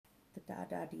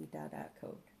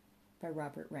Code by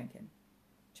Robert Rankin.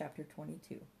 Chapter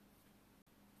 22.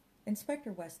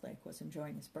 Inspector Westlake was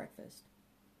enjoying his breakfast.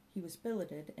 He was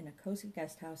billeted in a cozy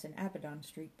guest house in Abaddon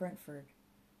Street, Brentford,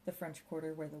 the French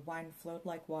Quarter where the wine flowed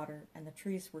like water and the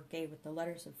trees were gay with the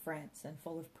letters of France and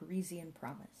full of Parisian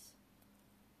promise.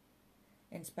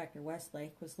 Inspector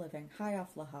Westlake was living high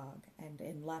off La Hague and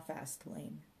in La Fast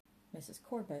Lane. Mrs.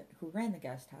 Corbett, who ran the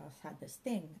guest house, had this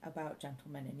thing about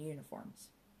gentlemen in uniforms.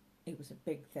 It was a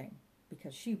big thing,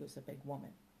 because she was a big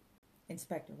woman.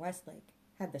 Inspector Westlake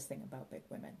had this thing about big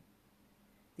women.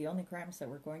 The only crimes that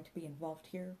were going to be involved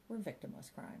here were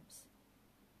victimless crimes.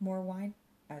 "More wine?"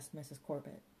 asked Mrs.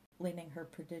 Corbett, leaning her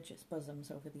prodigious bosoms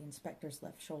over the inspector's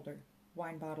left shoulder,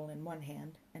 wine bottle in one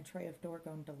hand and tray of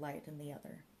Dorgon Delight in the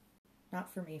other. "Not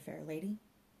for me, fair lady."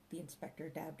 The inspector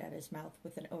dabbed at his mouth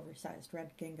with an oversized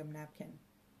red gingham napkin.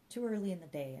 "Too early in the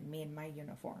day, and me in my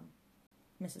uniform."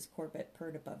 Mrs. Corbett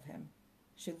purred above him.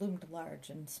 She loomed large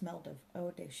and smelled of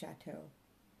eau de chateau.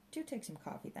 "Do take some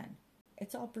coffee, then.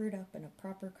 It's all brewed up in a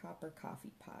proper copper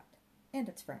coffee pot. And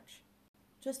it's French."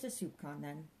 "Just a soup con,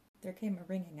 then." There came a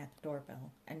ringing at the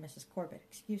doorbell, and Mrs. Corbett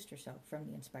excused herself from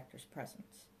the inspector's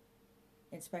presence.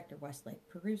 Inspector Westlake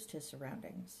perused his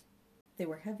surroundings. They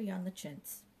were heavy on the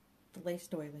chintz, the lace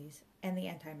doilies, and the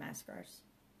anti-mascars,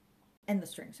 and the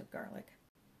strings of garlic.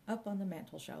 Up on the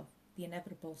mantel-shelf, the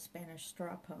inevitable Spanish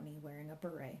straw pony wearing a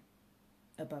beret.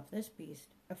 Above this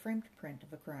beast, a framed print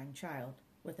of a crying child,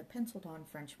 with a penciled-on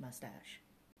French mustache.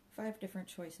 5 different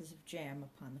choices of jam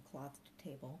upon the clothed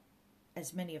table,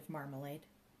 as many of marmalade,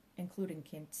 including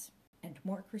quince, and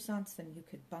more croissants than you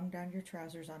could bung down your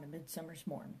trousers on a midsummer's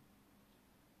morn.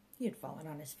 He had fallen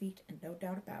on his feet, and no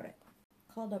doubt about it.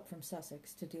 Called up from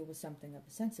Sussex to deal with something of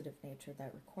a sensitive nature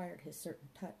that required his certain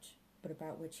touch, but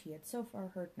about which he had so far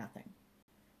heard nothing.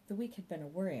 The week had been a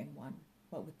worrying one,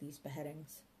 what with these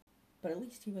beheadings, but at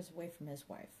least he was away from his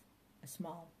wife, a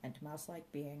small and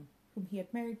mouse-like being whom he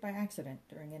had married by accident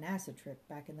during an acid trip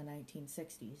back in the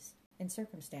 1960s, in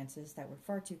circumstances that were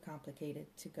far too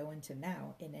complicated to go into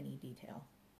now in any detail.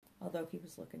 Although he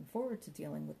was looking forward to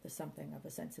dealing with the something of a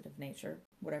sensitive nature,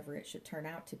 whatever it should turn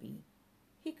out to be,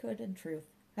 he could, in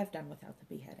truth, have done without the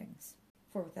beheadings.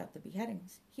 For without the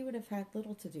beheadings, he would have had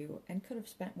little to do and could have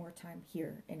spent more time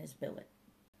here in his billet.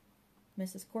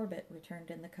 Mrs. Corbett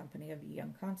returned in the company of a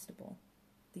young constable.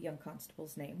 The young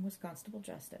constable's name was Constable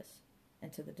Justice,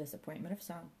 and to the disappointment of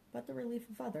some, but the relief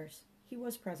of others, he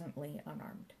was presently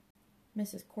unarmed.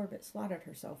 Mrs. Corbett slotted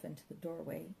herself into the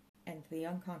doorway, and the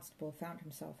young constable found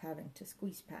himself having to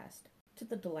squeeze past, to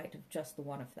the delight of just the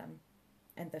one of them,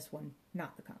 and this one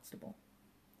not the constable.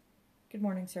 "Good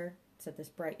morning, sir," said this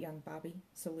bright young bobby,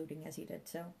 saluting as he did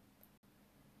so.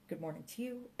 "Good morning to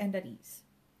you, and at ease."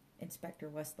 Inspector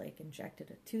Westlake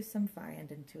injected a toothsome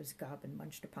viand into his gob and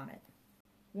munched upon it.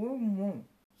 "Whoom,"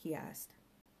 he asked.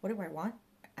 "What do I want?"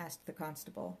 asked the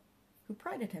constable, who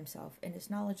prided himself in his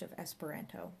knowledge of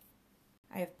Esperanto.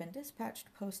 "I have been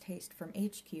dispatched post-haste from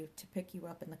HQ to pick you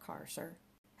up in the car, sir,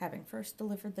 having first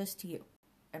delivered this to you."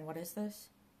 "And what is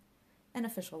this?" "An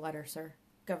official letter, sir.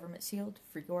 Government sealed,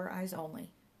 for your eyes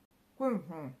only."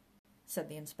 "Whoom," said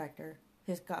the inspector,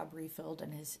 his gob refilled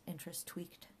and his interest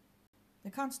tweaked.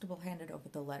 The constable handed over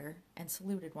the letter and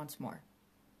saluted once more.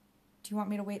 "Do you want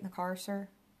me to wait in the car, sir?"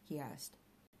 he asked.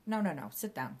 No.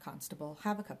 Sit down, constable.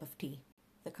 Have a cup of tea."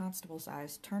 The constable's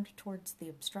eyes turned towards the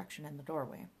obstruction in the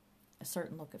doorway. A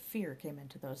certain look of fear came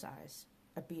into those eyes.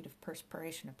 A bead of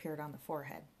perspiration appeared on the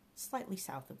forehead, slightly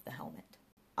south of the helmet.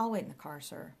 "I'll wait in the car,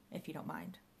 sir, if you don't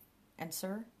mind." "And,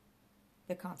 sir?"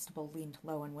 The constable leaned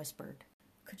low and whispered,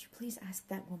 "Could you please ask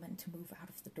that woman to move out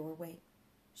of the doorway?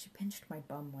 She pinched my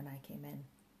bum when I came in."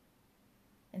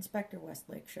 Inspector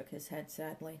Westlake shook his head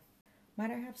sadly. "Might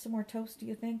I have some more toast, do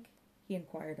you think?" he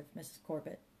inquired of Mrs.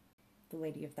 Corbett. The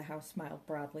lady of the house smiled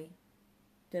broadly,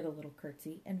 did a little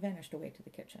curtsy, and vanished away to the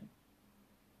kitchen.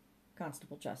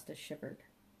 Constable Justice shivered.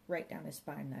 Right down his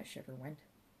spine that shiver went.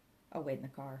 "I'll wait in the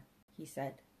car," he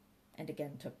said, and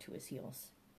again took to his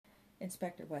heels.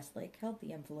 Inspector Westlake held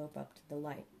the envelope up to the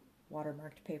light.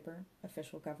 Watermarked paper,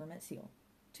 official government seal.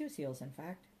 2 seals, in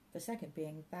fact, the second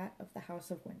being that of the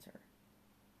House of Windsor.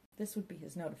 This would be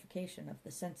his notification of the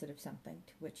sensitive something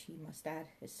to which he must add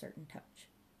his certain touch.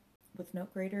 With no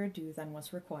greater ado than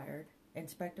was required,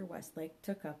 Inspector Westlake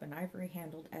took up an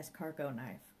ivory-handled escargot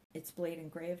knife, its blade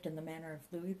engraved in the manner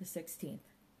of Louis XVI,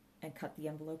 and cut the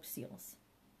envelope's seals.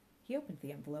 He opened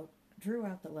the envelope, drew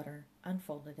out the letter,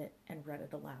 unfolded it, and read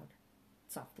it aloud,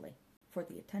 softly. "For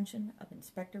the attention of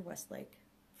Inspector Westlake,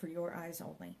 for your eyes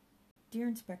only. Dear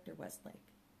Inspector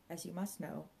Westlake, as you must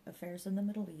know, affairs in the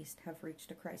Middle East have reached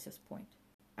a crisis point.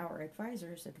 Our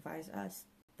advisors advise us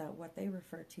that what they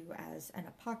refer to as an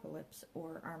apocalypse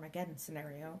or Armageddon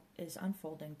scenario is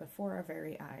unfolding before our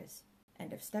very eyes,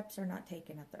 and if steps are not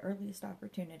taken at the earliest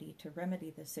opportunity to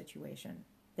remedy this situation,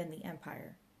 then the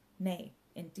Empire, nay,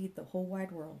 indeed the whole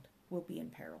wide world, will be in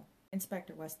peril.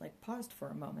 Inspector Westlake paused for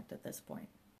a moment at this point.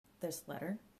 "This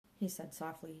letter," he said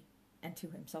softly, and to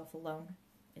himself alone,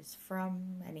 "is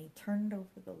from," and he turned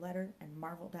over the letter and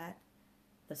marveled at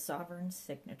the Sovereign's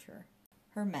signature.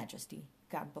 "Her Majesty,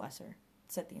 God bless her,"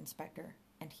 said the inspector,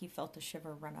 and he felt a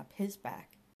shiver run up his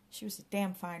back. She was a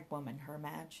damn fine woman, Her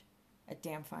Madge. A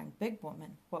damn fine big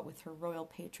woman, what with her royal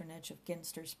patronage of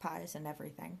Ginster's pies and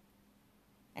everything.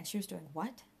 And she was doing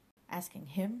what? Asking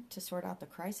him to sort out the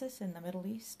crisis in the Middle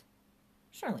East?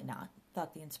 Surely not,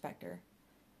 thought the inspector,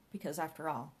 because after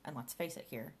all, and let's face it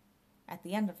here, at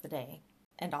the end of the day,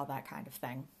 and all that kind of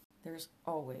thing, there's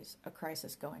always a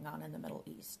crisis going on in the Middle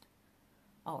East.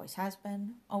 Always has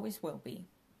been, always will be.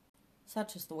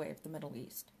 Such is the way of the Middle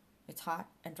East. It's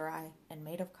hot and dry and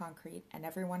made of concrete, and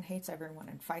everyone hates everyone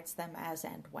and fights them as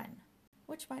and when.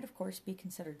 Which might, of course, be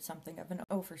considered something of an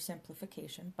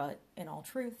oversimplification, but, in all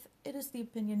truth, it is the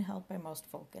opinion held by most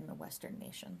folk in the Western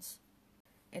nations.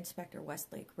 Inspector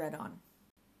Westlake read on.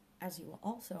 As you will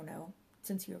also know,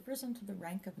 since you have risen to the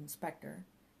rank of inspector,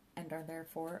 and are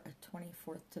therefore a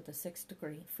 24th to the 6th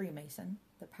degree Freemason,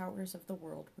 the powers of the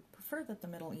world would prefer that the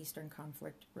Middle Eastern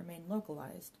conflict remain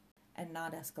localized and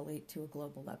not escalate to a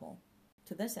global level.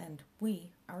 To this end,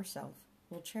 we, ourselves,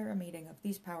 will chair a meeting of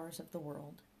these powers of the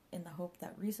world in the hope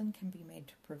that reason can be made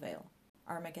to prevail,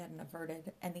 Armageddon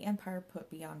averted, and the Empire put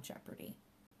beyond jeopardy.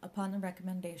 Upon the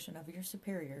recommendation of your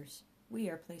superiors, we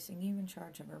are placing you in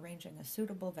charge of arranging a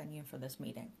suitable venue for this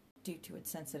meeting. Due to its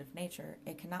sensitive nature,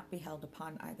 it cannot be held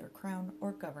upon either crown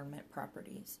or government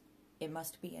properties. It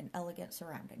must be in elegant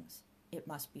surroundings. It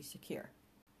must be secure.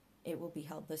 It will be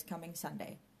held this coming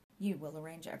Sunday. You will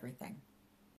arrange everything.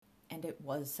 And it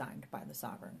was signed by the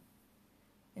Sovereign.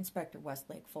 Inspector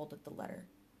Westlake folded the letter.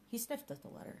 He sniffed at the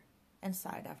letter, and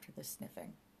sighed after this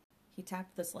sniffing. He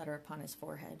tapped this letter upon his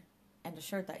forehead, and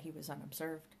assured that he was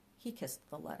unobserved, he kissed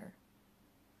the letter.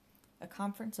 A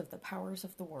conference of the powers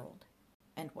of the world,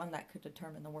 and one that could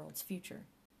determine the world's future,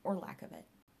 or lack of it,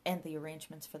 and the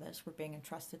arrangements for this were being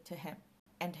entrusted to him,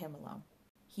 and him alone.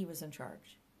 He was in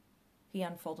charge. He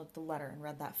unfolded the letter and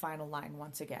read that final line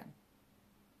once again.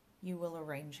 You will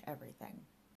arrange everything.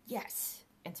 Yes!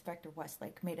 Inspector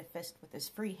Westlake made a fist with his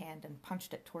free hand and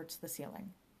punched it towards the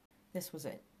ceiling. This was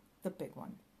it. The big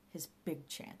one. His big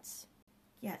chance.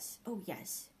 Yes, oh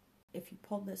yes. If you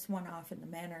pulled this one off in the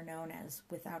manner known as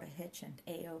without a hitch and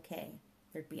A-OK,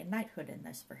 there'd be a knighthood in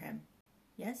this for him.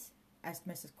 Yes? Asked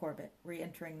Mrs. Corbett,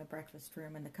 re-entering the breakfast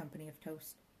room in the company of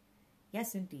toast.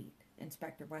 Yes, indeed.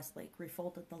 Inspector Westlake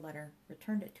refolded the letter,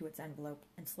 returned it to its envelope,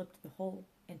 and slipped the whole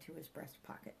into his breast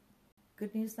pocket.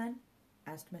 Good news, then?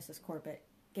 Asked Mrs. Corbett,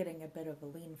 getting a bit of a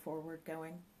lean forward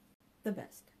going. The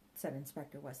best, said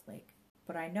Inspector Westlake,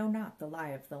 but I know not the lie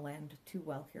of the land too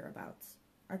well hereabouts.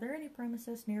 Are there any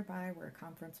premises nearby where a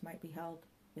conference might be held,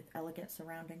 with elegant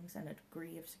surroundings and a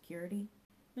degree of security?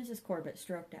 Mrs. Corbett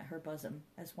stroked at her bosom,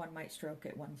 as one might stroke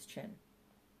at one's chin.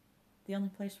 The only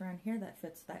place around here that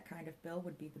fits that kind of bill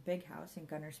would be the big house in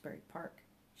Gunnersbury Park,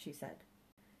 she said.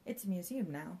 It's a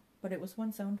museum now, but it was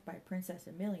once owned by Princess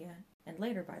Amelia, and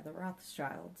later by the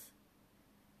Rothschilds.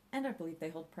 And I believe they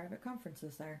hold private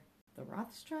conferences there. The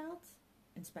Rothschilds?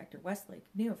 Inspector Westlake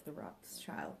knew of the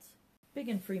Rothschilds. Big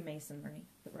in Freemasonry,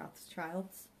 the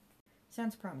Rothschilds.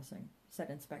 Sounds promising, said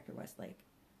Inspector Westlake.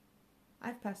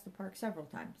 I've passed the park several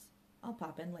times. I'll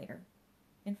pop in later.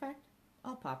 In fact,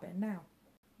 I'll pop in now.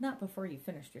 Not before you've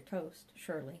finished your toast,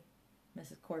 surely.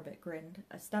 Mrs. Corbett grinned,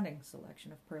 a stunning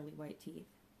selection of pearly white teeth,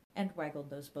 and waggled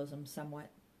those bosoms somewhat.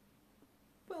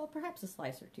 Well, perhaps a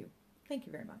slice or two. Thank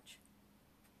you very much.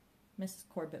 Mrs.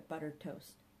 Corbett buttered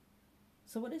toast.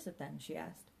 So what is it then, she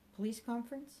asked. Police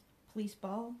conference? Police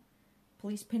ball?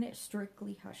 Police pin it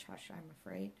strictly hush-hush, I'm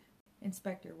afraid.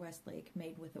 Inspector Westlake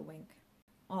made with a wink.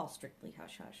 All strictly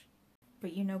hush-hush.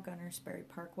 But you know Gunnersbury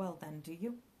Park well, then, do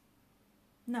you?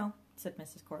 No, said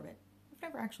Mrs. Corbett. I've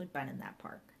never actually been in that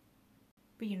park.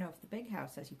 But you know of the big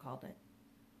house, as you called it.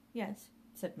 Yes,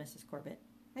 said Mrs. Corbett.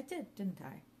 I did, didn't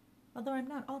I? Although I'm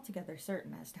not altogether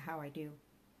certain as to how I do.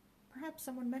 Perhaps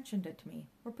someone mentioned it to me,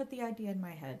 or put the idea in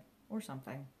my head, or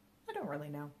something. I don't really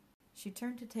know. She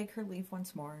turned to take her leave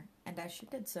once more, and as she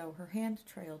did so, her hand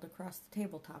trailed across the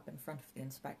tabletop in front of the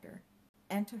inspector.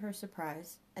 And to her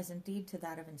surprise, as indeed to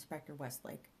that of Inspector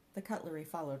Westlake, the cutlery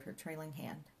followed her trailing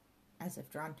hand, as if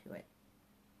drawn to it,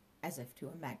 as if to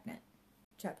a magnet.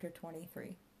 Chapter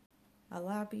 23.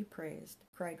 Allah be praised,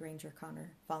 cried Ranger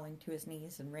Connor, falling to his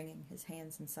knees and wringing his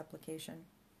hands in supplication.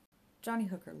 Johnny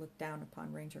Hooker looked down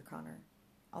upon Ranger Connor,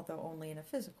 although only in a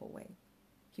physical way.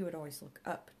 He would always look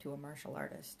up to a martial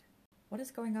artist. "What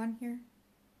is going on here?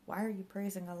 Why are you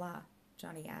praising Allah?"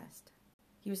 Johnny asked.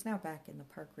 He was now back in the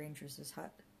park ranger's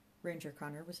hut. Ranger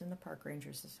Connor was in the park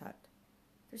ranger's hut.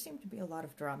 There seemed to be a lot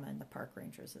of drama in the park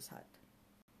ranger's hut.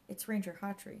 "It's Ranger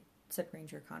Hawtrey," said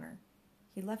Ranger Connor.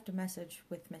 "He left a message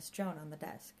with Miss Joan on the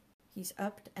desk. He's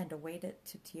upped and await it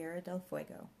to Tierra del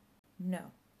Fuego."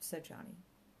 "No," said Johnny.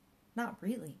 "Not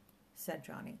really," said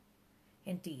Johnny.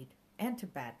 "Indeed, and to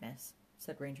badness,"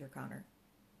 said Ranger Connor.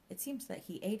 "It seems that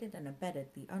he aided and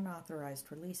abetted the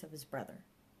unauthorized release of his brother."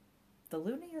 "The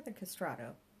loony or the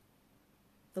castrato?"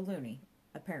 "The loony,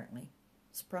 apparently.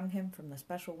 Sprung him from the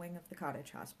special wing of the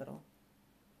cottage hospital.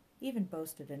 Even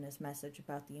boasted in his message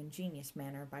about the ingenious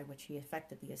manner by which he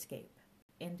effected the escape."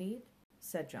 "Indeed?"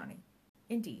 said Johnny.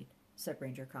 "Indeed," said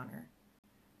Ranger Connor.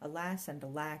 "Alas and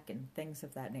alack, and things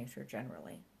of that nature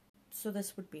generally." "So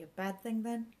this would be a bad thing,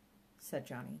 then?" said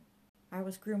Johnny. "I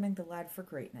was grooming the lad for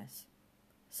greatness.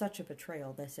 Such a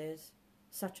betrayal this is,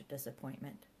 such a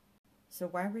disappointment. So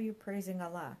why were you praising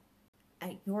Allah?"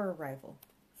 "At your arrival,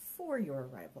 for your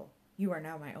arrival. You are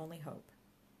now my only hope.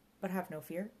 But have no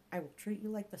fear, I will treat you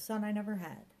like the son I never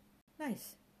had."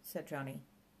 "Nice," said Johnny,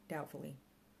 doubtfully.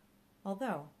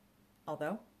 Although,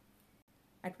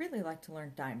 I'd really like to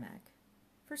learn Dymac.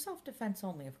 For self-defense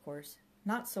only, of course.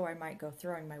 Not so I might go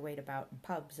throwing my weight about in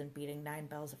pubs and beating 9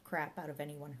 bells of crap out of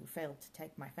anyone who failed to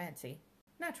take my fancy."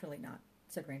 "Naturally not,"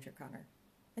 said Ranger Connor.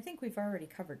 "I think we've already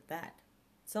covered that.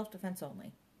 Self-defense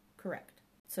only." "Correct.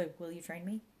 So will you train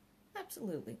me?"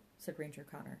 "Absolutely," said Ranger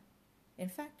Connor. "In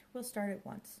fact, we'll start at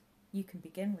once. You can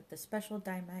begin with the special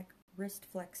Dymac wrist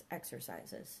flex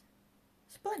exercises."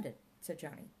 "Splendid," said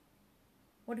Johnny.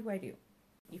 "What do I do?"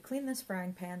 "You clean this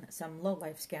frying pan that some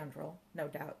low-life scoundrel, no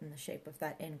doubt in the shape of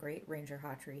that ingrate Ranger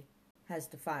Hawtrey, has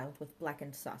defiled with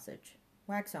blackened sausage.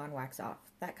 Wax on, wax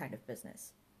off, that kind of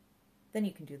business. Then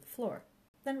you can do the floor.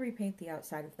 Then repaint the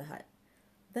outside of the hut.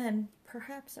 Then,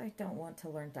 perhaps I don't want to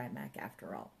learn Dymac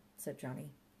after all," said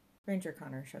Johnny. Ranger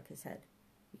Connor shook his head.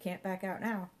 "You can't back out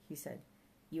now," he said.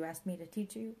 "You asked me to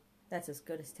teach you? That's as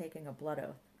good as taking a blood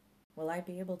oath. Will I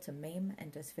be able to maim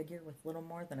and disfigure with little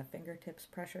more than a fingertips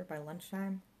pressure by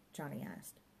lunchtime?" Johnny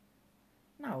asked.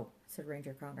 "No," said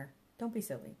Ranger Connor. "Don't be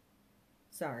silly."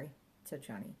 "Sorry," said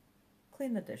Johnny.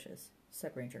 "Clean the dishes,"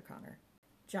 said Ranger Connor.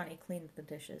 Johnny cleaned the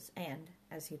dishes and,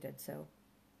 as he did so,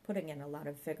 putting in a lot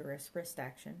of vigorous wrist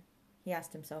action, he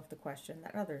asked himself the question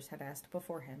that others had asked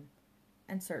before him,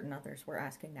 and certain others were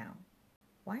asking now.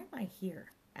 "Why am I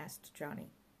here?" asked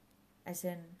Johnny. As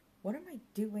in, what am I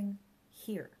doing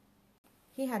here?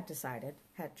 He had decided,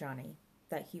 had Johnny,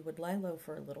 that he would lie low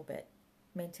for a little bit,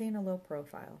 maintain a low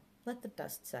profile, let the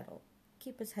dust settle,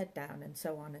 keep his head down, and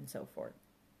so on and so forth.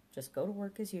 Just go to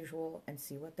work as usual and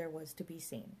see what there was to be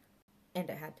seen. And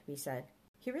it had to be said,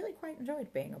 he really quite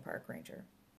enjoyed being a park ranger.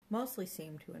 Mostly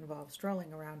seemed to involve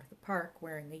strolling around the park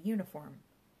wearing a uniform,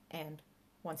 and,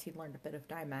 once he'd learned a bit of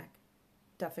Dymac,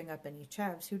 duffing up any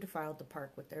chavs who defiled the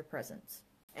park with their presence.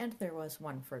 And there was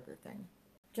one further thing.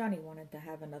 Johnny wanted to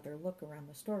have another look around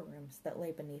the storerooms that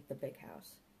lay beneath the big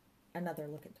house. Another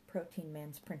look at the Protein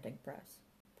Man's printing press.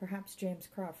 Perhaps James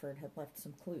Crawford had left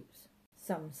some clues.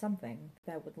 Something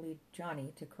that would lead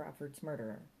Johnny to Crawford's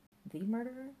murderer. The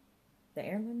murderer? The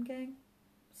heirloom gang?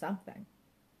 Something.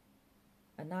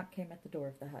 A knock came at the door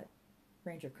of the hut.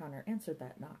 Ranger Connor answered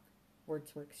that knock.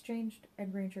 Words were exchanged,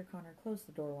 and Ranger Connor closed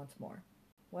the door once more.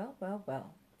 "Well, well,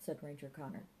 well," said Ranger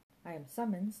Connor. "I am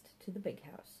summoned to the big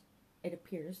house. It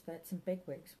appears that some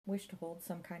bigwigs wish to hold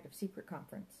some kind of secret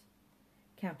conference.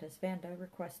 Countess Vanda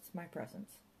requests my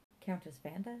presence." "Countess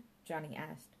Vanda?" Johnny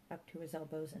asked, up to his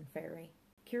elbows in fairy.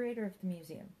 "Curator of the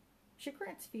museum. She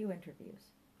grants few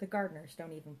interviews. The gardeners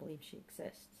don't even believe she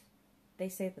exists. They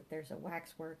say that there's a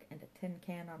waxwork and a tin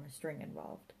can on a string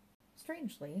involved."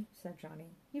 "Strangely," said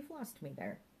Johnny, "you've lost me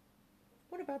there.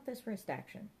 What about this wrist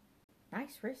action?"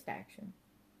 "Nice wrist action."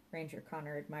 Ranger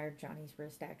Connor admired Johnny's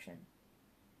wrist action.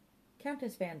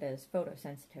 "Countess Vanda is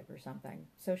photosensitive or something,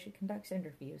 so she conducts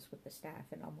interviews with the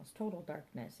staff in almost total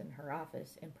darkness in her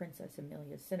office in Princess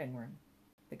Amelia's sitting room.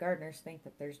 The gardeners think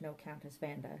that there's no Countess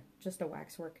Vanda, just a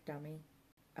waxwork dummy,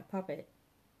 a puppet,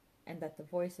 and that the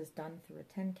voice is done through a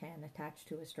tin can attached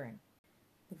to a string.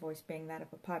 The voice being that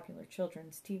of a popular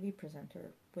children's TV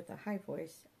presenter with a high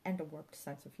voice and a warped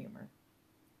sense of humor."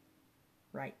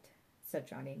 "Right," said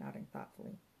Johnny, nodding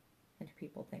thoughtfully. "And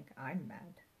people think I'm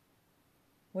mad."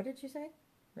 "What did you say?"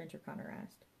 Ranger Connor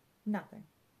asked. "Nothing,"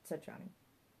 said Johnny.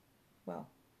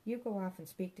 "Well, You go off and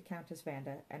speak to Countess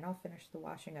Vanda, and I'll finish the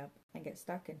washing up and get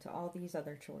stuck into all these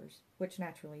other chores, which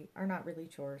naturally are not really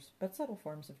chores, but subtle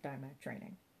forms of Dymac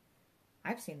training.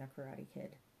 I've seen The Karate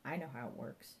Kid. I know how it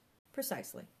works.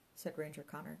 Precisely, said Ranger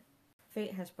Connor.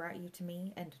 Fate has brought you to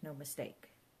me, and no mistake.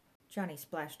 Johnny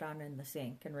splashed on in the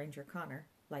sink, and Ranger Connor,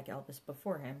 like Elvis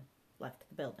before him, left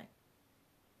the building.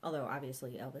 Although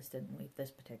obviously Elvis didn't leave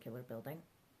this particular building.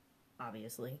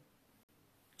 Obviously.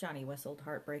 Johnny whistled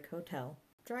Heartbreak Hotel,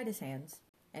 dried his hands,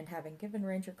 and having given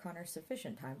Ranger Connor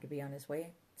sufficient time to be on his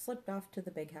way, slipped off to the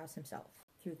big house himself,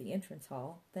 through the entrance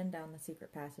hall, then down the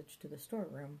secret passage to the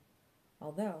storeroom,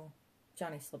 although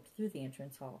Johnny slipped through the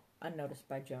entrance hall, unnoticed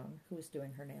by Joan, who was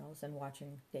doing her nails and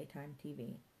watching daytime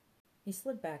TV. He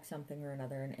slid back something or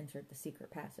another and entered the secret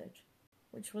passage,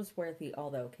 which was where the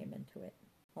although came into it.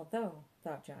 Although,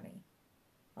 thought Johnny,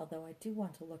 although I do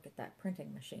want to look at that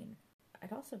printing machine,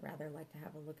 I'd also rather like to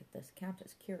have a look at this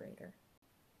Countess curator.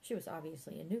 She was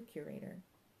obviously a new curator,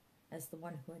 as the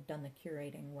one who had done the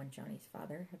curating when Johnny's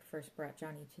father had first brought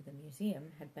Johnny to the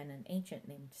museum had been an ancient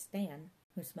named Stan,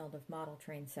 who smelled of model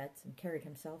train sets and carried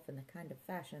himself in the kind of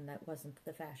fashion that wasn't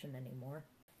the fashion anymore.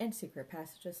 And secret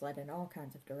passages led in all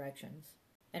kinds of directions,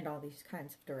 and all these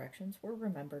kinds of directions were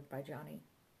remembered by Johnny.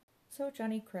 So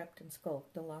Johnny crept and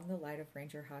skulked along the light of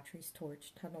Ranger Hawtrey's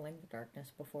torch, tunneling the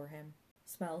darkness before him.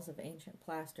 Smells of ancient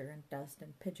plaster and dust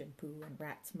and pigeon poo and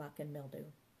rat's muck and mildew.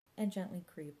 And gently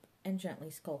creep and gently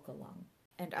skulk along,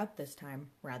 and up this time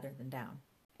rather than down.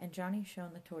 And Johnny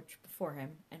shone the torch before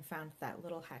him and found that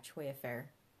little hatchway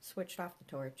affair, switched off the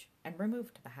torch, and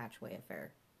removed the hatchway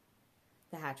affair.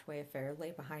 The hatchway affair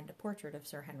lay behind a portrait of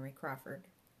Sir Henry Crawford,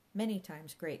 many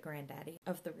times great-granddaddy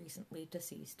of the recently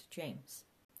deceased James.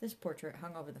 This portrait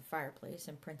hung over the fireplace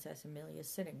in Princess Amelia's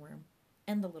sitting room,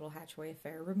 and the little hatchway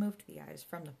affair removed the eyes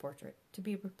from the portrait to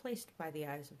be replaced by the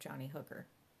eyes of Johnny Hooker,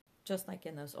 just like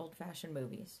in those old-fashioned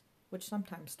movies, which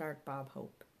sometimes starred Bob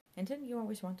Hope. And didn't you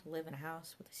always want to live in a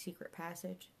house with a secret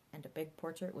passage and a big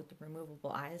portrait with the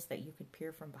removable eyes that you could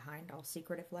peer from behind all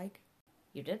secretive-like?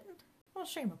 You didn't? Well,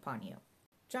 shame upon you.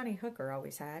 Johnny Hooker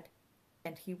always had,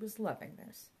 and he was loving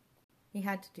this. He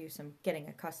had to do some getting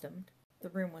accustomed. The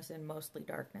room was in mostly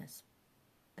darkness.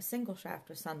 A single shaft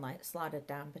of sunlight slotted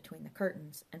down between the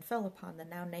curtains and fell upon the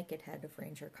now naked head of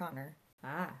Ranger Connor.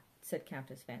 "Ah," said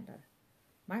Countess Vanda.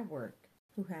 "My word,"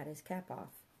 who had his cap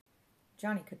off.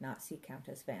 Johnny could not see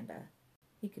Countess Vanda.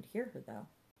 He could hear her, though.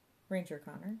 "Ranger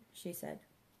Connor," she said,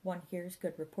 "one hears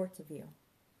good reports of you."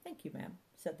 "Thank you, ma'am,"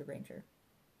 said the ranger.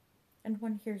 "And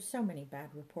one hears so many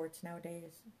bad reports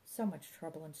nowadays, so much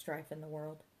trouble and strife in the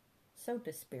world. So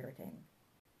dispiriting."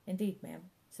 "Indeed,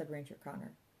 ma'am," said Ranger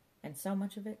Connor, "and so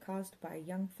much of it caused by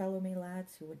young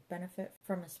fellow-me-lads who would benefit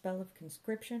from a spell of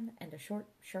conscription and a short,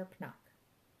 sharp knock."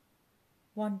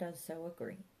 "One does so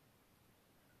agree."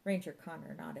 Ranger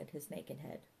Connor nodded his naked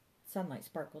head. Sunlight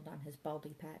sparkled on his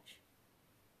baldy patch.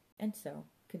 "And so,"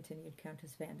 continued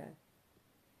Countess Vanda,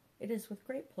 "it is with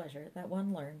great pleasure that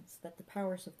one learns that the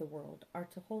powers of the world are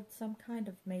to hold some kind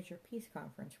of major peace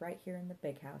conference right here in the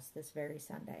big house this very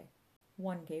Sunday.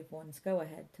 One gave one's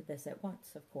go-ahead to this at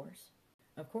once, of course."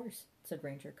 "Of course," said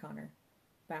Ranger Connor,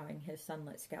 bowing his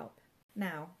sunlit scalp.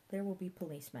 "Now, there will be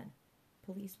policemen.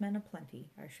 Policemen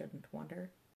aplenty, I shouldn't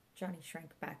wonder." Johnny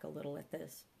shrank back a little at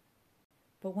this.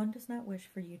 "But one does not wish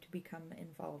for you to become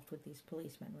involved with these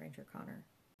policemen, Ranger Connor.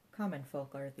 Common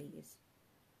folk are these.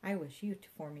 I wish you to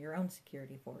form your own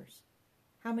security force.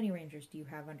 How many rangers do you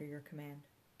have under your command?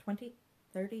 20?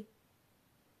 30?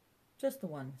 "Just the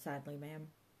one, sadly,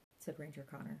 ma'am," said Ranger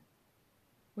Connor.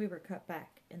 "We were cut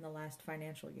back in the last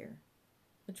financial year.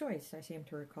 The choice, I seem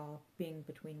to recall, being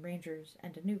between rangers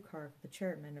and a new carve the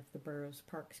chairman of the borough's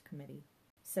Parks Committee,"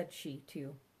 said she,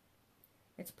 too.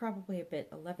 "It's probably a bit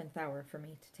 11th hour for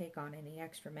me to take on any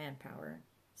extra manpower,"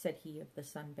 said he of the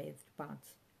sun-bathed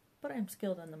bonds. "But I'm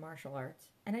skilled in the martial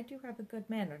arts, and I do have a good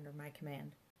man under my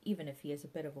command, even if he is a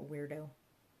bit of a weirdo."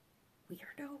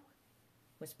 "Weirdo?"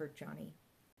 whispered Johnny.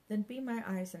 "Then be my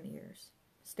eyes and ears.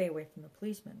 Stay away from the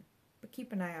policemen, but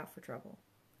keep an eye out for trouble.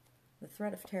 The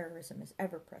threat of terrorism is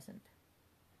ever present.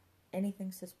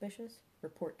 Anything suspicious,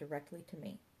 report directly to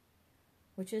me.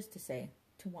 Which is to say,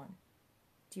 to one.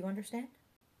 Do you understand?"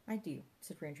 "I do,"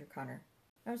 said Ranger Connor.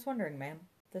 "I was wondering, ma'am,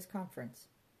 this conference,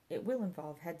 it will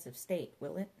involve heads of state,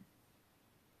 will it?"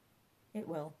 "It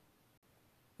will."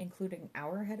 "Including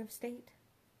our head of state?"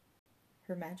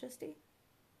 "Her Majesty?"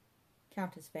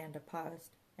 Countess Vanda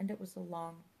paused, and it was a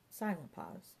long, silent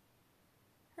pause.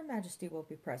 "Her Majesty will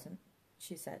be present,"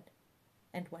 she said,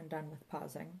 and when done with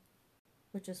pausing,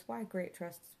 "which is why great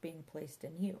trust is being placed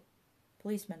in you.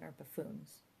 Policemen are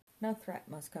buffoons. No threat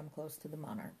must come close to the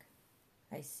monarch."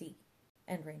 "I see."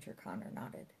 And Ranger Connor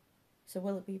nodded. So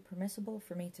will it be permissible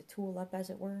for me to tool up, as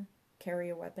it were? Carry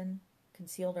a weapon,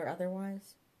 concealed or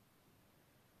otherwise?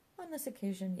 On this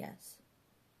occasion, yes.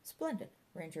 Splendid.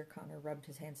 Ranger Connor rubbed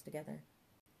his hands together.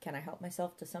 Can I help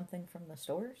myself to something from the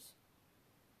stores?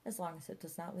 As long as it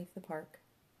does not leave the park.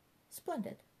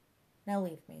 Splendid. Now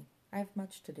leave me. I have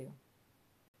much to do.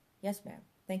 Yes, ma'am.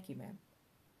 Thank you, ma'am.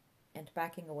 And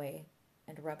backing away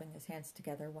and rubbing his hands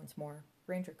together once more,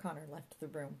 Ranger Connor left the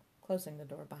room, closing the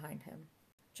door behind him.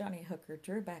 Johnny Hooker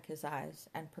drew back his eyes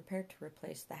and prepared to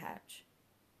replace the hatch.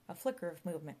 A flicker of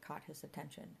movement caught his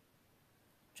attention.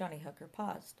 Johnny Hooker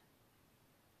paused.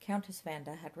 Countess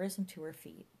Vanda had risen to her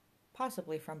feet,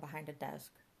 possibly from behind a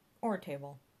desk or a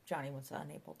table. Johnny was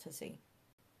unable to see.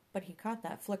 But he caught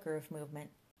that flicker of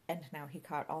movement, and now he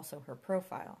caught also her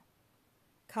profile.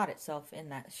 Caught itself in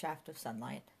that shaft of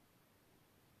sunlight.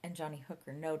 And Johnny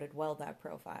Hooker noted well that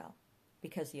profile,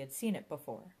 because he had seen it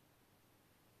before.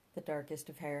 The darkest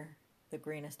of hair, the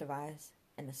greenest of eyes,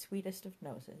 and the sweetest of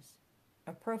noses.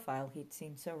 A profile he'd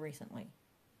seen so recently.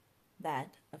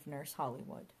 That of Nurse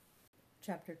Hollywood.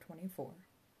 Chapter 24.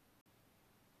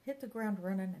 Hit the ground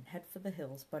running and head for the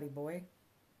hills, buddy boy.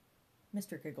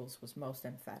 Mr. Giggles was most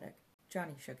emphatic.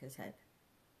 Johnny shook his head.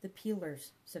 The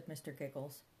peelers, said Mr.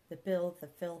 Giggles. The bill, the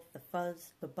filth, the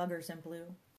fuzz, the buggers in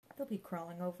blue. They'll be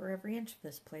crawling over every inch of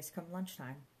this place come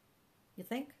lunchtime. You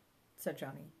think? Said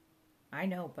Johnny. I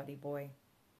know, buddy boy.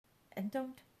 And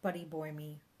don't buddy boy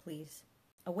me, please.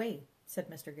 Away, said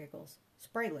Mr. Giggles.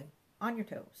 Sprightly, on your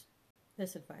toes.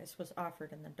 This advice was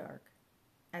offered in the dark,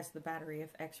 as the battery of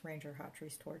ex-Ranger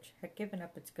Hawtrey's torch had given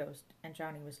up its ghost, and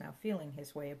Johnny was now feeling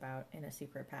his way about in a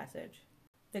secret passage.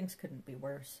 Things couldn't be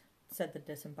worse, said the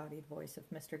disembodied voice of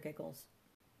Mr. Giggles.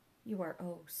 You are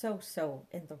so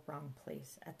in the wrong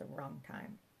place at the wrong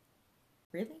time.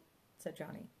 Really? Said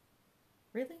Johnny.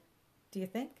 Really? Do you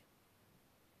think?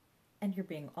 And you're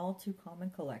being all too calm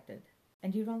and collected.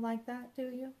 And you don't like that, do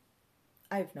you?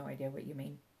 I have no idea what you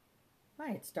mean.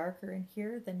 Why, it's darker in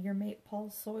here than your mate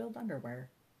Paul's soiled underwear.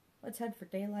 Let's head for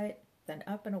daylight, then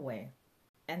up and away.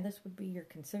 And this would be your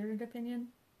considered opinion?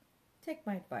 Take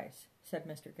my advice, said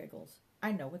Mr. Giggles.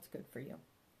 I know what's good for you.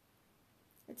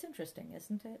 It's interesting,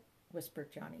 isn't it?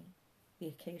 Whispered Johnny. The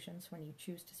occasions when you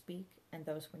choose to speak, and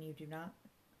those when you do not.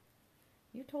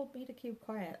 You told me to keep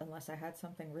quiet unless I had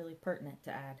something really pertinent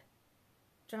to add.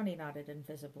 Johnny nodded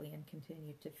invisibly and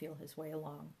continued to feel his way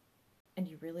along. And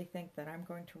you really think that I'm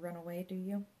going to run away, do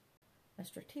you? A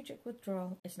strategic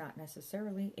withdrawal is not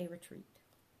necessarily a retreat.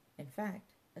 In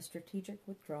fact, a strategic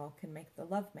withdrawal can make the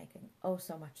love-making oh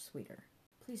so much sweeter.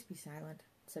 Please be silent,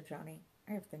 said Johnny.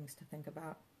 I have things to think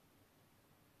about.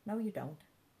 No, you don't.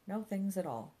 No things at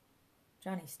all.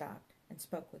 Johnny stopped and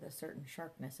spoke with a certain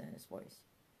sharpness in his voice.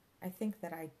 I think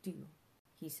that I do,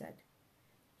 he said.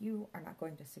 You are not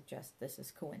going to suggest this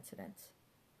is coincidence.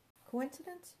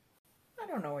 Coincidence? I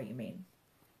don't know what you mean.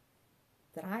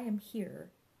 That I am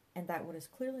here, and that what is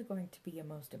clearly going to be a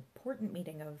most important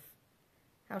meeting of,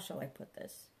 how shall I put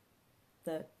this,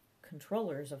 the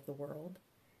controllers of the world,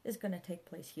 is going to take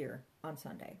place here on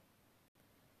Sunday.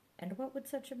 And what would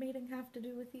such a meeting have to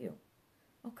do with you?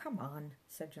 Oh, come on,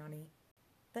 said Johnny.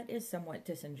 That is somewhat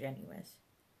disingenuous.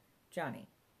 Johnny,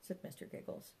 said Mr.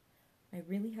 Giggles, I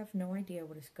really have no idea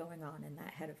what is going on in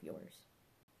that head of yours.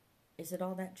 Is it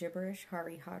all that gibberish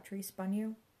Harry Hawtrey spun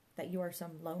you? That you are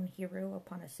some lone hero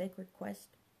upon a sacred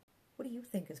quest? What do you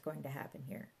think is going to happen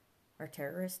here? Are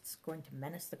terrorists going to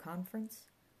menace the conference?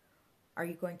 Are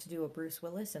you going to do a Bruce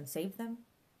Willis and save them?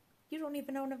 You don't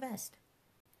even own a vest.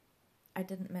 I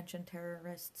didn't mention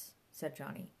terrorists, said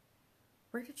Johnny.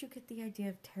 Where did you get the idea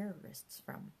of terrorists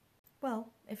from?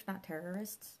 Well, if not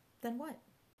terrorists, then what?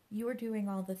 You are doing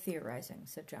all the theorizing,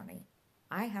 said Johnny.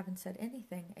 I haven't said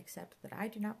anything except that I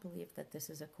do not believe that this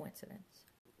is a coincidence.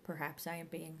 Perhaps I am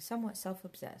being somewhat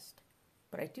self-obsessed,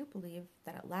 but I do believe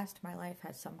that at last my life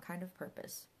has some kind of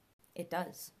purpose. It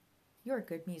does. You're a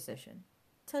good musician.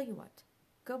 Tell you what,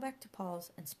 go back to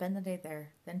Paul's and spend the day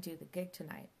there, then do the gig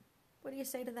tonight. What do you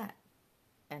say to that?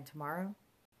 And tomorrow?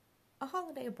 A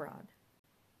holiday abroad.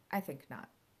 I think not,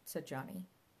 said Johnny.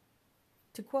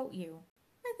 To quote you,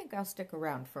 I think I'll stick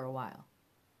around for a while.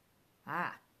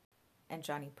 Ah, and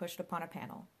Johnny pushed upon a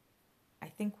panel. I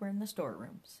think we're in the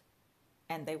storerooms.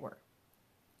 And they were.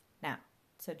 Now,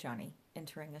 said Johnny,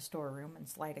 entering a storeroom and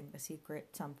sliding the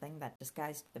secret something that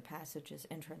disguised the passage's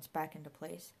entrance back into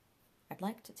place, I'd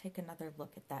like to take another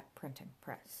look at that printing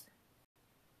press.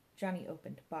 Johnny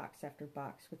opened box after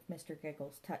box with Mr.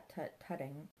 Giggles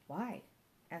tut-tut-tutting. Why?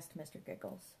 Asked Mr.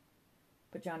 Giggles.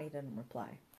 But Johnny didn't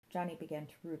reply. Johnny began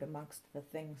to root amongst the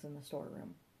things in the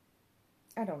storeroom.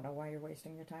 I don't know why you're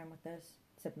wasting your time with this,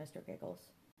 said Mr.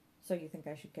 Giggles. So you think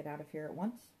I should get out of here at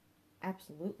once?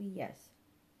 Absolutely yes.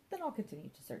 Then I'll continue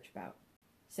to search about.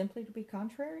 Simply to be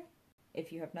contrary?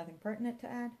 If you have nothing pertinent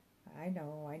to add? I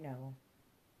know.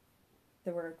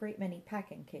 There were a great many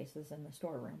packing cases in the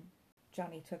storeroom.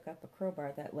 Johnny took up a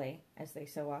crowbar that lay, as they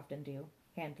so often do,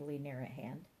 handily near at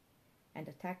hand, and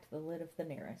attacked the lid of the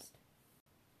nearest.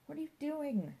 What are you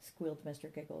doing? Squealed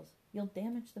Mr. Giggles. You'll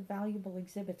damage the valuable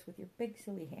exhibits with your big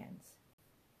silly hands.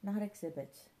 Not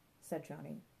exhibits, said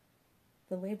Johnny.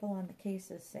 The label on the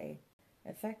cases say,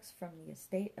 Effects from the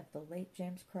estate of the late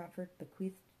James Crawford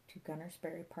bequeathed to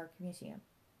Gunnersbury Park Museum.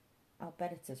 I'll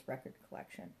bet it's his record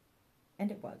collection.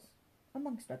 And it was,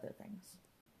 amongst other things.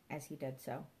 As he did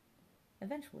so,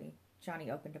 eventually,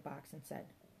 Johnny opened a box and said,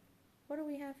 What do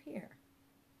we have here?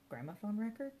 Gramophone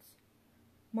records?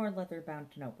 More leather-bound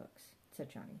notebooks, said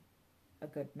Johnny. A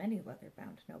good many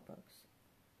leather-bound notebooks.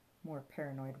 More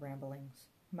paranoid ramblings,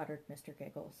 muttered Mr.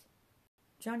 Giggles.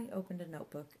 Johnny opened a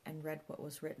notebook and read what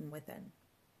was written within.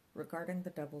 Regarding the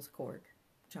Devil's Chord,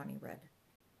 Johnny read.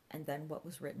 And then what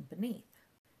was written beneath.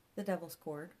 The Devil's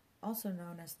Chord, also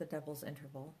known as the Devil's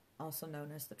Interval, also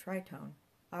known as the tritone,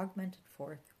 augmented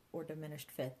fourth or diminished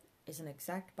fifth, is an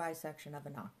exact bisection of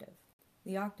an octave.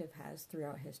 The octave has,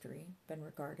 throughout history, been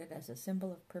regarded as a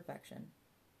symbol of perfection.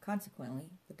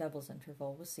 Consequently, the Devil's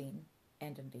Interval was seen,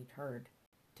 and indeed heard,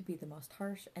 to be the most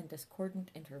harsh and discordant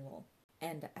interval,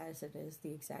 and as it is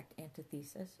the exact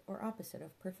antithesis or opposite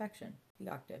of perfection, the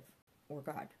octave, or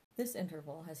God. This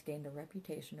interval has gained a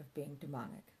reputation of being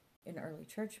demonic. In early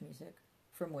church music,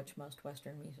 from which most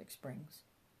Western music springs,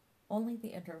 only the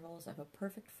intervals of a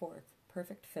perfect fourth,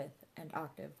 perfect fifth, and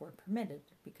octave were permitted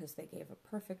because they gave a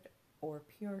perfect or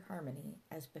pure harmony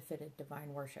as befitted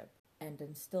divine worship, and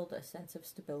instilled a sense of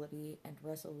stability and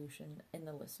resolution in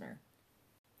the listener.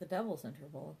 The Devil's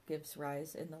Interval gives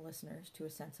rise in the listeners to a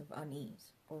sense of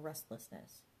unease or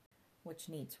restlessness, which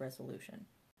needs resolution.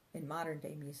 In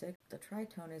modern-day music, the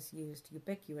tritone is used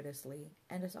ubiquitously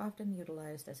and is often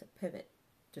utilized as a pivot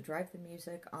to drive the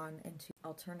music on into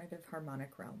alternative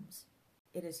harmonic realms.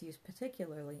 It is used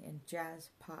particularly in jazz,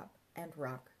 pop, and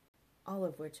rock, all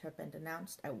of which have been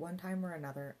denounced at one time or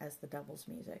another as the devil's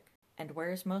music. And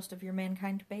where is most of your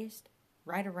mankind based?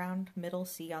 Right around middle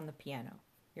C on the piano.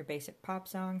 Your basic pop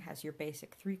song has your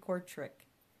basic three-chord trick,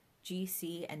 G,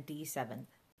 C, and D seventh,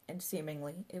 and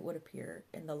seemingly, it would appear,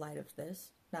 in the light of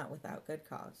this, not without good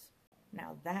cause.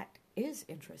 Now that is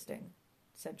interesting,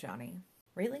 said Johnny.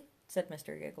 Really? Said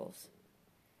Mr. Giggles.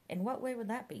 In what way would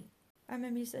that be? I'm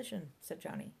a musician, said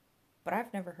Johnny, but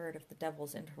I've never heard of the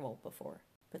Devil's Interval before.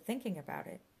 But thinking about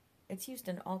it, it's used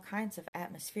in all kinds of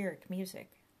atmospheric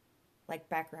music, like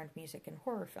background music in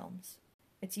horror films.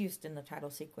 It's used in the title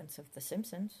sequence of The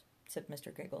Simpsons, said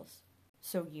Mr. Giggles.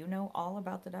 So you know all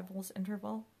about the Devil's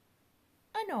Interval?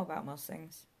 I know about most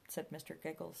things, said Mr.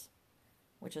 Giggles,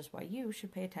 which is why you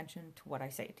should pay attention to what I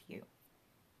say to you.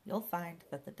 You'll find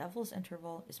that the Devil's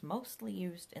Interval is mostly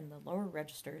used in the lower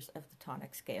registers of the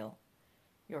tonic scale.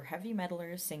 Your heavy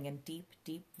metalers sing in deep,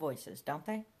 deep voices, don't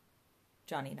they?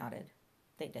 Johnny nodded.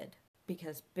 They did.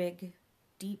 Because big,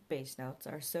 deep bass notes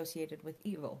are associated with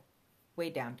evil, way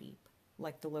down deep,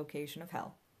 like the location of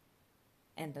hell.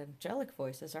 And angelic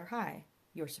voices are high,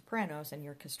 your sopranos and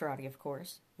your castrati, of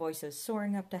course, voices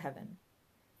soaring up to heaven.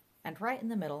 And right in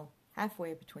the middle,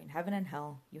 halfway between heaven and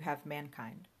hell, you have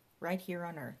mankind, right here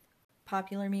on earth.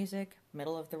 Popular music,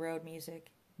 middle-of-the-road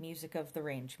music, music of the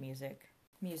range music,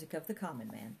 music of the common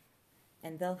man.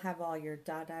 And they'll have all your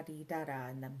da-da-dee-da-da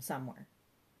in them somewhere.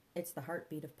 It's the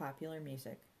heartbeat of popular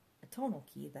music, a tonal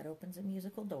key that opens a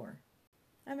musical door.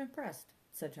 I'm impressed,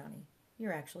 said Johnny.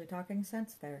 You're actually talking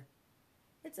sense there.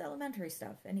 It's elementary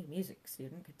stuff. Any music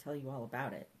student could tell you all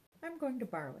about it. I'm going to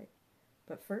borrow it.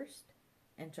 But first,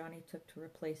 and Johnny took to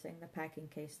replacing the packing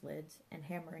case lids and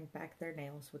hammering back their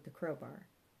nails with the crowbar.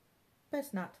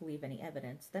 Best not to leave any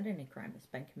evidence that any crime has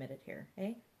been committed here,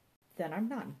 eh? Then I'm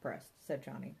not impressed, said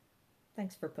Johnny.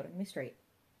 Thanks for putting me straight.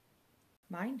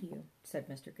 Mind you, said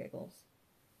Mr. Giggles,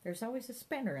 there's always a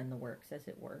spanner in the works, as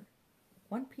it were.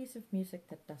 One piece of music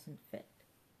that doesn't fit.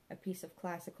 A piece of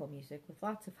classical music with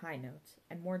lots of high notes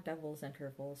and more devil's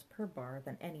intervals per bar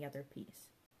than any other piece.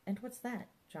 And what's that?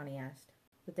 Johnny asked.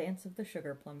 The Dance of the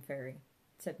Sugar Plum Fairy,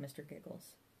 said Mr.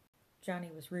 Giggles.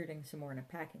 Johnny was rooting some more in a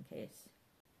packing case.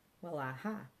 Well,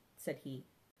 aha, said he.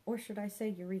 Or should I say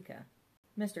Eureka?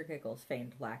 Mr. Giggles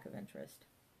feigned lack of interest.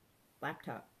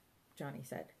 Laptop, Johnny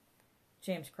said.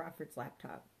 James Crawford's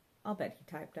laptop. I'll bet he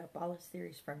typed up all his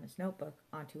theories from his notebook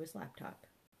onto his laptop.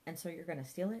 And so you're going to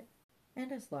steal it?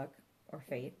 And as luck, or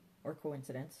fate, or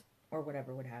coincidence, or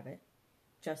whatever would have it,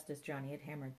 just as Johnny had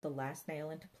hammered the last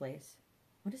nail into place.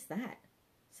 What is that?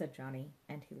 said Johnny,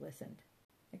 and he listened.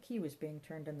 A key was being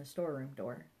turned in the storeroom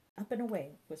door. Up and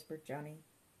away, whispered Johnny,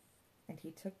 and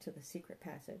he took to the secret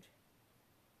passage.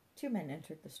 2 men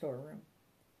entered the storeroom.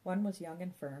 One was young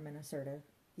and firm and assertive.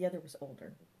 The other was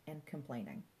older and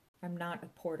complaining. I'm not a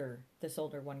porter, this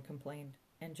older one complained,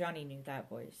 and Johnny knew that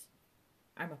voice.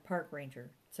 I'm a park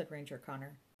ranger, said Ranger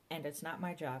Connor, and it's not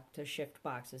my job to shift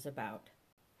boxes about.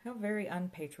 How very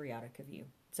unpatriotic of you,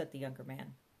 said the younger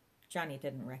man. Johnny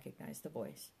didn't recognize the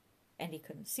voice, and he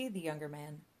couldn't see the younger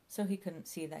man, so he couldn't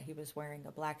see that he was wearing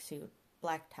a black suit,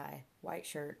 black tie, white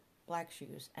shirt, black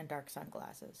shoes, and dark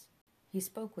sunglasses. He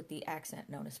spoke with the accent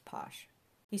known as posh.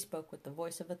 He spoke with the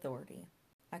voice of authority.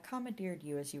 I commandeered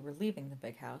you as you were leaving the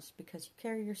big house because you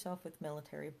carry yourself with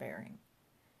military bearing.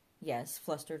 Yes,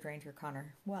 flustered Ranger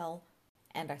Connor. Well,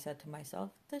 and I said to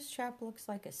myself, this chap looks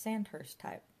like a Sandhurst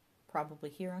type, probably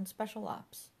here on special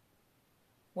ops.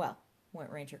 Well,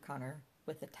 went Ranger Connor,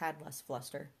 with a tad less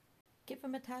fluster, give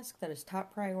him a task that is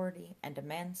top priority, and a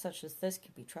man such as this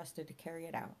can be trusted to carry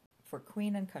it out. For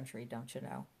Queen and country, don't you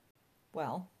know?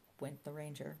 Well, went the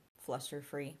Ranger,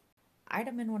 fluster-free.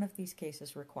 Item in one of these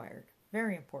cases required.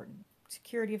 Very important.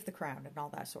 Security of the crown and all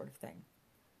that sort of thing.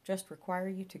 Just require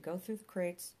you to go through the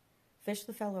crates, fish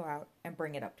the fellow out, and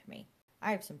bring it up to me.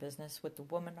 I have some business with the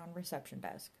woman on reception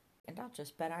desk. And I'll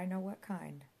just bet I know what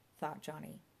kind, thought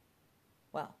Johnny.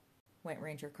 Well, went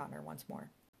Ranger Connor once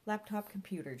more. Laptop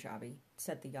computer jobby,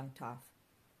 said the young toff.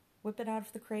 Whip it out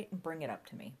of the crate and bring it up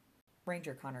to me.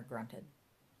 Ranger Connor grunted.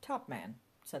 Top man,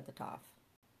 said the toff.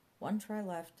 One try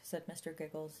left, said Mr.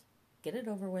 Giggles. Get it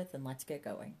over with and let's get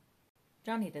going.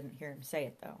 Johnny didn't hear him say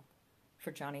it, though,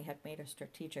 for Johnny had made a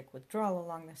strategic withdrawal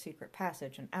along the secret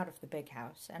passage and out of the big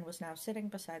house, and was now sitting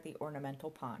beside the ornamental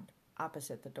pond,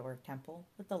 opposite the door of Temple,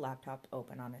 with the laptop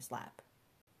open on his lap.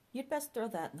 You'd best throw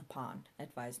that in the pond,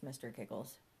 advised Mr.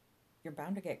 Giggles. You're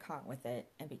bound to get caught with it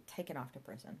and be taken off to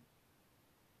prison.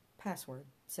 Password,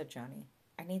 said Johnny.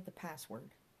 I need the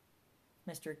password.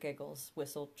 Mr. Giggles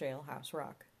whistled Jailhouse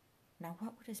Rock. Now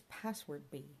what would his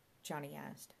password be? Johnny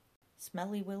asked.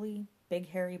 Smelly Willy, Big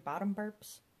Hairy Bottom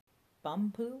Burps?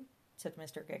 Bum poo? Said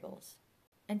Mr. Giggles.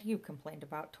 And you complained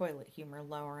about toilet humor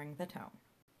lowering the tone.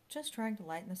 Just trying to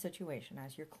lighten the situation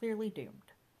as you're clearly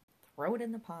doomed. Throw it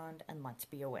in the pond and let's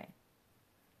be away.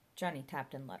 Johnny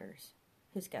tapped in letters.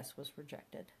 His guess was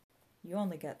rejected. You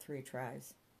only get 3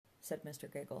 tries, said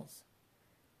Mr. Giggles.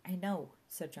 I know,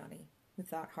 said Johnny, who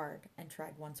thought hard and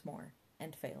tried once more,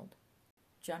 and failed.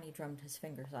 Johnny drummed his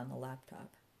fingers on the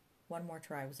laptop. One more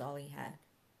try was all he had.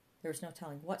 There was no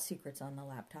telling what secrets on the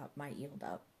laptop might yield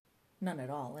up. None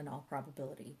at all, in all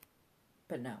probability.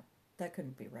 But no, that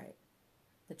couldn't be right.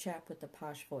 The chap with the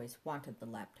posh voice wanted the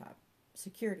laptop.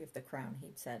 Security of the crown,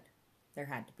 he'd said. There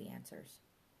had to be answers.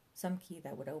 Some key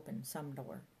that would open some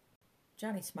door.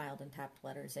 Johnny smiled and tapped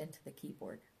letters into the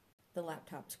keyboard. The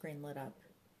laptop screen lit up,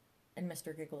 and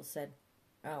Mr. Giggles said,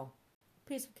 Oh,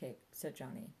 piece of cake, said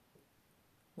Johnny.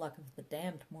 Luck of the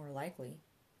damned, more likely.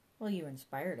 Well, you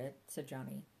inspired it, said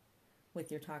Johnny, with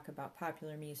your talk about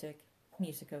popular music,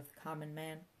 music of the common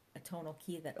man, a tonal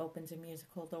key that opens a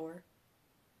musical door.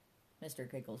 Mr.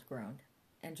 Giggles groaned,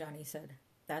 and Johnny said,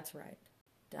 That's right.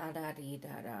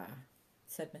 Da-da-dee-da-da,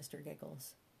 said Mr.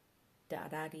 Giggles.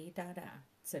 Da-da-dee-da-da,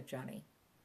 said Johnny.